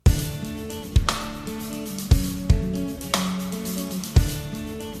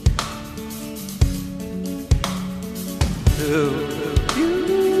you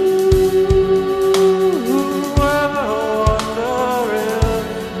ever wonder if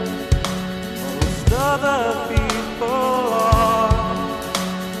most other people are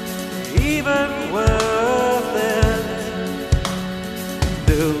even worth it?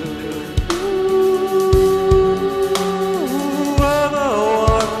 Do you ever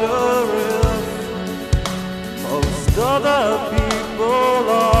wonder if most other people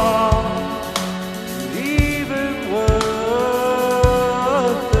are even worth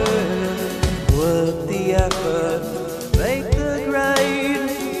it? Worth the effort, make the grade,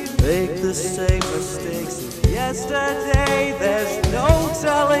 make the same mistakes as yesterday. There's no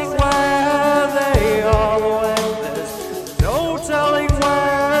telling where they all went. There's no telling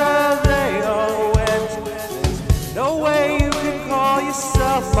where they all went. There's no way you can call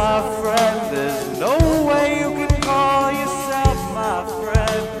yourself my friend. There's no way you can call yourself my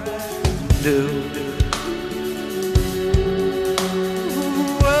friend. Do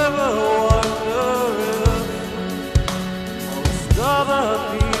whoever wonder if most other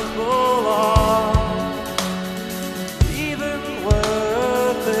people are even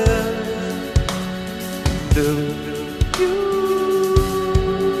worth it? Do you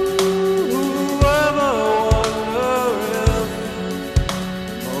ever wonder if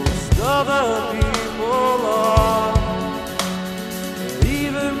most other people are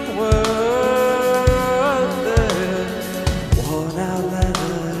even worth it? Worn out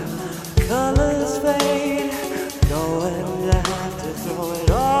leather, colors fade, going to have to throw it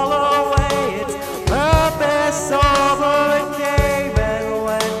all away. It's purpose over and came and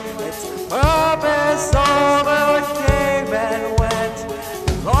went. It's purpose over and came and went.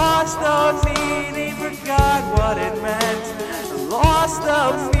 Lost the meaning, forgot what it meant. Lost the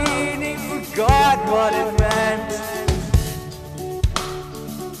meaning, forgot what it meant.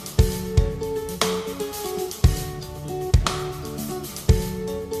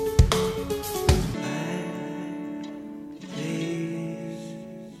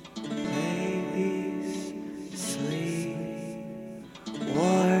 Babies, sleep,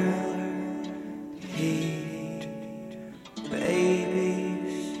 warm, heat.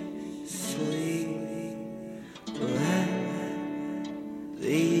 Babies, sleep, let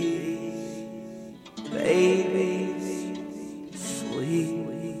these babies sleep,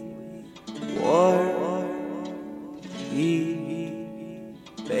 warm, heat.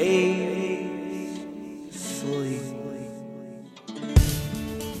 Babies, sleep.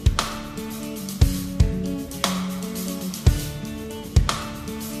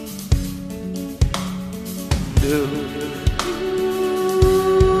 Do you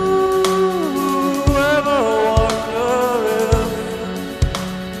ever wonder if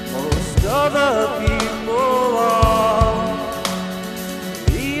most other people are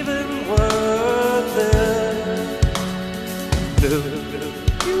even worth it? Do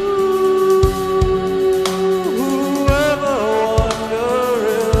you